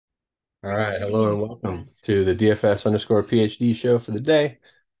All right, hello and welcome to the DFS underscore PhD show for the day.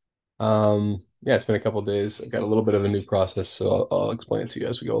 Yeah, it's been a couple of days. I've got a little bit of a new process, so I'll explain it to you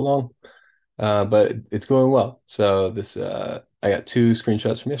as we go along. But it's going well. So I got two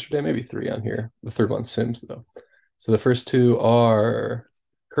screenshots from yesterday, maybe three on here. The third one's Sims though. So the first two are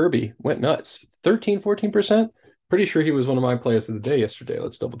Kirby went nuts, 13, 14%. Pretty sure he was one of my plays of the day yesterday.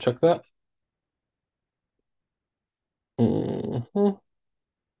 Let's double check that. Mhm.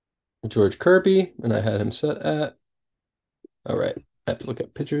 George Kirby, and I had him set at. All right, I have to look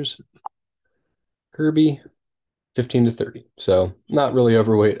at pictures. Kirby, 15 to 30. So not really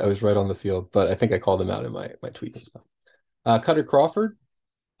overweight. I was right on the field, but I think I called him out in my tweet and stuff. Cutter Crawford,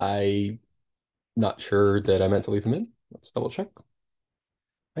 I not sure that I meant to leave him in. Let's double check.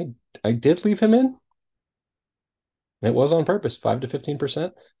 I I did leave him in. It was on purpose, 5 to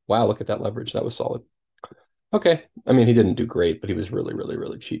 15%. Wow, look at that leverage. That was solid. Okay. I mean, he didn't do great, but he was really, really,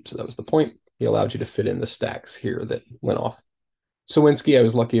 really cheap. So that was the point. He allowed you to fit in the stacks here that went off. Sawinski, I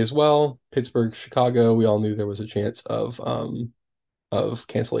was lucky as well. Pittsburgh, Chicago, we all knew there was a chance of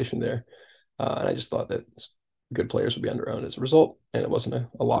cancellation there. And I just thought that good players would be under owned as a result, and it wasn't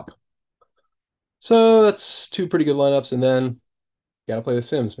a lock. So that's two pretty good lineups. And then got to play the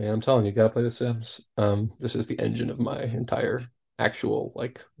Sims, man. I'm telling you, got to play the Sims. This is the engine of my entire actual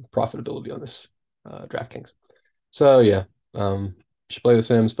like profitability on this DraftKings. So yeah, should play the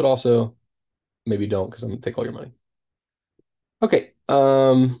Sims, but also maybe don't because I'm gonna take all your money. Okay,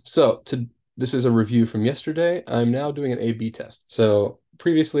 so to this is a review from yesterday. I'm now doing an A/B test. So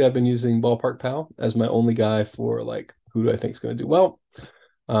previously I've been using Ballpark Pal as my only guy for like who do I think is going to do well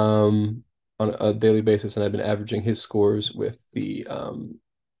um, on a daily basis, and I've been averaging his scores with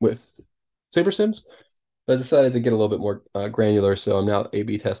Saber Sims. But I decided to get a little bit more granular, so I'm now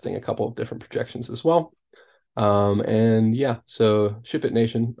A/B testing a couple of different projections as well. And yeah, so Ship It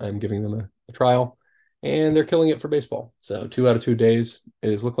Nation, I'm giving them a trial, and they're killing it for baseball. So 2 out of 2 days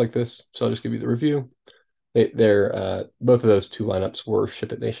it has looked like this. So I'll just give you the review. They're both of those two lineups were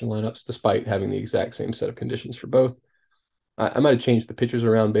Ship It Nation lineups, despite having the exact same set of conditions for both. I might have changed the pitchers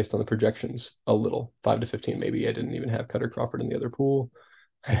around based on the projections a little, 5 to 15 maybe. I didn't even have Cutter Crawford in the other pool.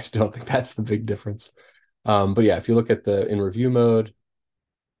 I don't think that's the big difference. But yeah, if you look at the in review mode,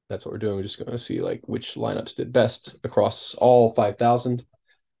 that's what we're doing. We're just going to see like which lineups did best across all 5,000.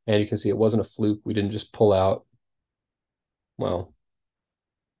 And you can see it wasn't a fluke. We didn't just pull out, well,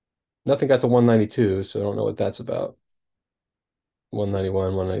 nothing got to 192, so I don't know what that's about.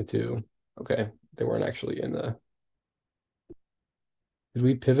 191, 192. Okay, they weren't actually in the. Did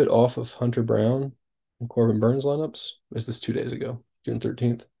we pivot off of Hunter Brown and Corbin Burns lineups? Or is this 2 days ago, June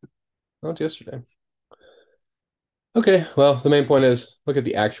 13th? Oh, it's yesterday. Okay, well, the main point is look at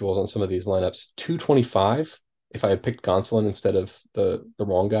the actuals on some of these lineups. 225 if I had picked Gonsolin instead of the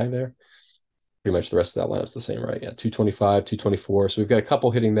wrong guy there. Pretty much the rest of that lineup's the same, right? Yeah, 225, 224. So we've got a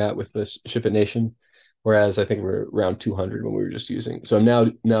couple hitting that with this Ship It Nation, whereas I think we're around 200 when we were just using. So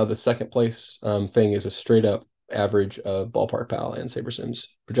now the second place thing is a straight up average of Ballpark Pal and Saber Sims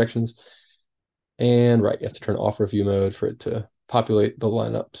projections. And right, you have to turn off review mode for it to populate the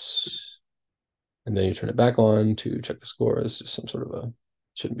lineups. And then you turn it back on to check the score. It's just some sort of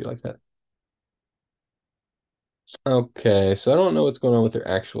shouldn't be like that. Okay, so I don't know what's going on with their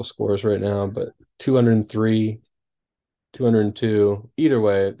actual scores right now, but 203, 202. Either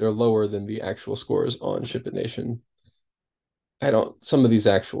way, they're lower than the actual scores on Ship It Nation. Some of these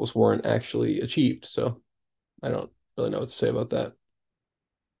actuals weren't actually achieved, so I don't really know what to say about that.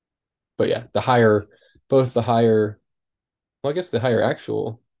 But yeah, both the higher, well, I guess the higher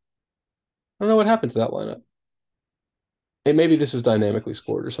actual, I don't know what happened to that lineup. Hey, maybe this is dynamically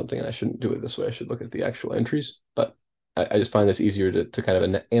scored or something, and I shouldn't do it this way. I should look at the actual entries, but I just find this easier to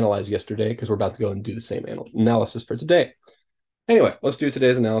kind of analyze yesterday because we're about to go and do the same analysis for today. Anyway, let's do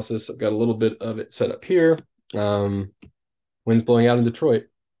today's analysis. I've got a little bit of it set up here. Um, Winds blowing out in Detroit.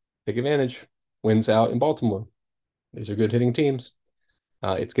 Take advantage. Winds out in Baltimore. These are good hitting teams.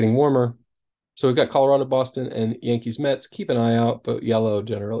 It's getting warmer. So we've got Colorado, Boston, and Yankees, Mets. Keep an eye out, but yellow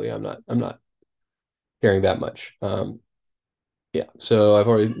generally, I'm not caring that much. Yeah, so I've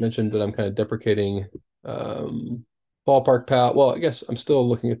already mentioned that I'm kind of deprecating Ballpark Pal. Well, I guess I'm still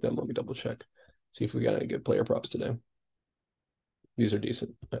looking at them. Let me double check. See if we got any good player props today. These are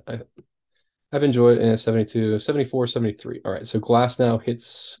decent. I've enjoyed it. And 72, 74, 73. All right, so Glass now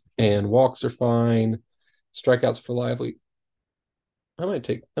hits and walks are fine. Strikeouts for Lively. I might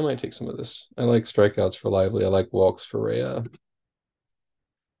take some of this. I like strikeouts for Lively. I like walks for Rhea.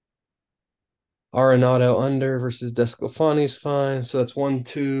 Arenado under versus Desclafani is fine. So that's 1,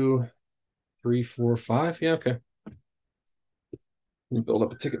 2, 3, 4, 5. Yeah, okay. Let me build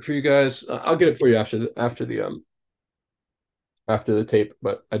up a ticket for you guys. I'll get it for you after the tape,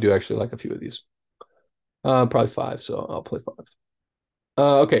 but I do actually like a few of these. Probably five, so I'll play five.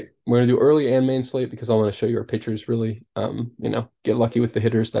 Okay, we're gonna do early and main slate because I want to show you our pitchers really. Get lucky with the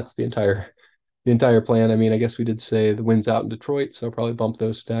hitters. That's the entire plan. I mean, I guess we did say the wind's out in Detroit, so I'll probably bump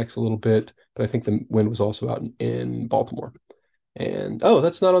those stacks a little bit. But I think the wind was also out in Baltimore. And oh,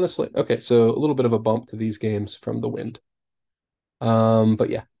 that's not on the slate. Okay, so a little bit of a bump to these games from the wind. But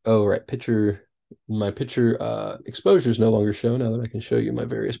yeah. Oh, right. My pitcher exposures no longer show now that I can show you my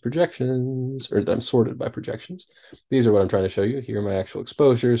various projections, or that I'm sorted by projections. These are what I'm trying to show you. Here are my actual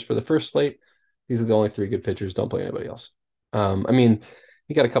exposures for the first slate. These are the only three good pitchers. Don't play anybody else. I mean,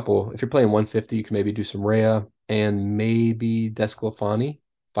 you got a couple. If you're playing 150, you can maybe do some Rhea and maybe Desclafani,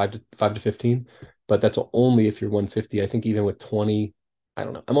 5 to 15. But that's only if you're 150. I think even with 20, I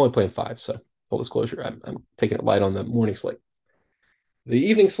don't know. I'm only playing five, so full disclosure, I'm taking it light on the morning slate. The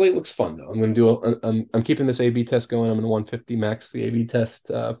evening slate looks fun though. I'm going to do I'm keeping this A/B test going. I'm going to 150 max the A/B test,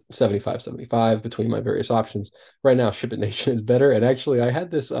 75 between my various options. Right now, Ship It Nation is better. And actually, I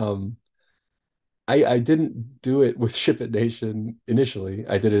had this I didn't do it with Ship It Nation initially.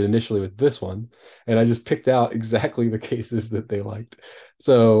 I did it initially with this one, and I just picked out exactly the cases that they liked.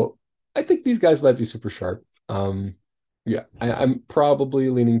 So I think these guys might be super sharp. Yeah, I'm probably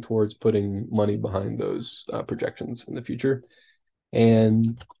leaning towards putting money behind those projections in the future.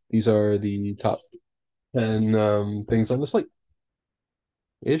 And these are the top 10 things on the slate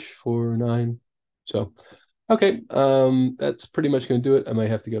ish for nine. So, okay, that's pretty much going to do it. I might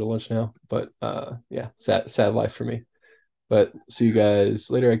have to go to lunch now, but yeah, sad life for me. But see you guys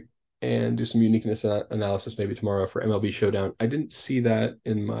later and do some uniqueness analysis maybe tomorrow for MLB Showdown. I didn't see that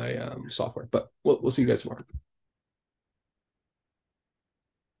in my software, but we'll see you guys tomorrow.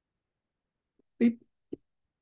 Beep.